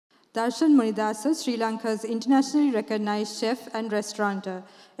Dharshan Munidasa, Sri Lanka's internationally recognized chef and restaurateur,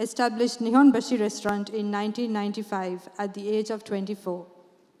 established Nihonbashi restaurant in 1995 at the age of 24.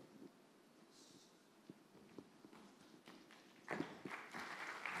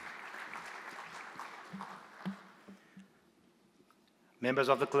 Members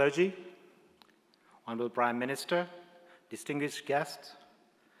of the clergy, Honorable Prime Minister, distinguished guests,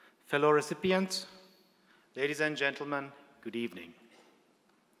 fellow recipients, ladies and gentlemen, good evening.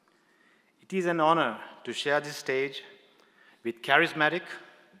 It is an honor to share this stage with charismatic,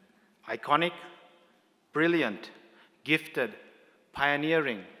 iconic, brilliant, gifted,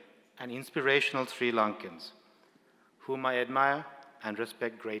 pioneering, and inspirational Sri Lankans, whom I admire and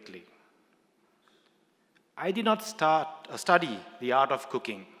respect greatly. I did not study the art of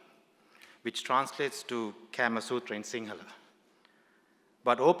cooking, which translates to Kaema Sutra in Sinhala,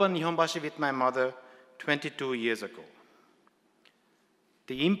 but opened Nihonbashi with my mother 22 years ago.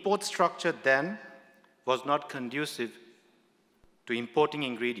 The import structure then was not conducive to importing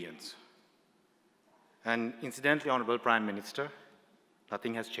ingredients. And incidentally, Honorable Prime Minister,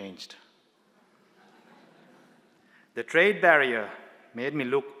 nothing has changed. The trade barrier made me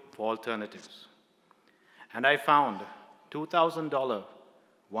look for alternatives. And I found $2,000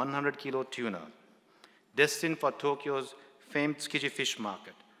 100-kilo tuna destined for Tokyo's famed Tsukiji fish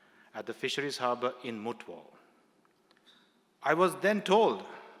market at the fisheries harbor in Mutwal. I was then told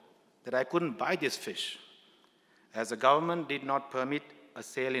that I couldn't buy this fish as the government did not permit a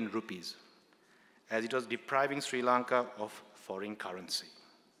sale in rupees, as it was depriving Sri Lanka of foreign currency.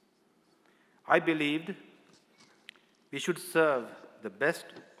 I believed we should serve the best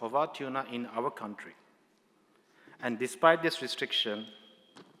of our tuna in our country. And despite this restriction,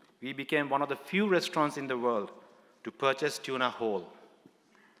 we became one of the few restaurants in the world to purchase tuna whole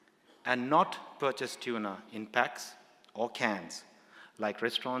and not purchase tuna in packs or cans like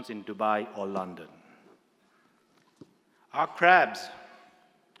restaurants in Dubai or London. Our crabs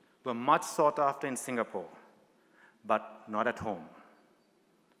were much sought after in Singapore, but not at home.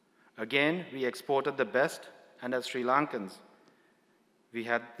 Again, we exported the best, and as Sri Lankans, we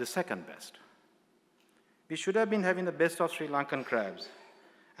had the second best. We should have been having the best of Sri Lankan crabs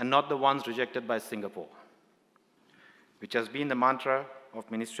and not the ones rejected by Singapore, which has been the mantra of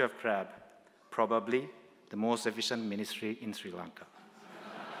Ministry of Crab, probably the most efficient ministry in Sri Lanka.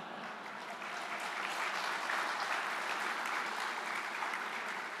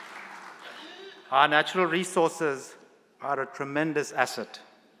 Our natural resources are a tremendous asset.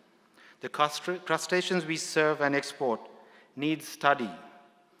 The crustaceans we serve and export need study,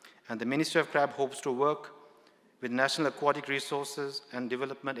 and the Ministry of Crab hopes to work with National Aquatic Resources and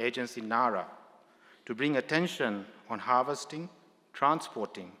Development Agency, NARA, to bring attention on harvesting,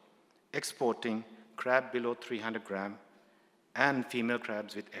 transporting, exporting crab below 300 grams and female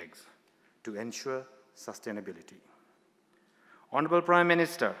crabs with eggs to ensure sustainability. Honorable Prime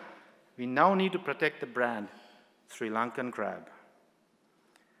Minister, we now need to protect the brand Sri Lankan crab.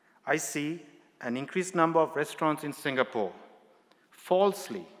 I see an increased number of restaurants in Singapore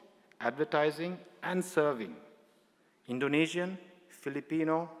falsely advertising and serving Indonesian,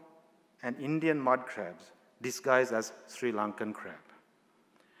 Filipino, and Indian mud crabs disguised as Sri Lankan crab,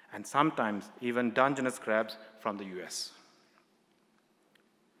 and sometimes even Dungeness crabs from the US.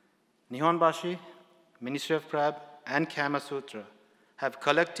 Nihonbashi, Ministry of Crab, and Kaema Sutra have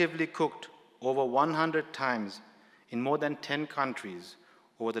collectively cooked over 100 times in more than 10 countries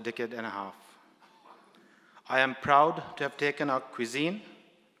over the decade and a half. I am proud to have taken our cuisine,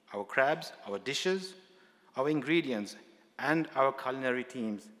 our crabs, our dishes, our ingredients, and our culinary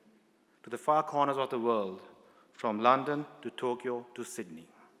teams to the far corners of the world, from London to Tokyo to Sydney.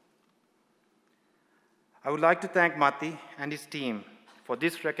 I would like to thank Mati and his team for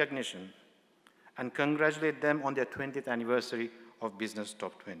this recognition and congratulate them on their 20th anniversary of Business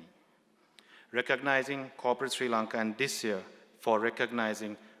Top 20, recognizing corporate Sri Lanka, and this year for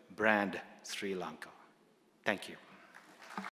recognizing brand Sri Lanka. Thank you.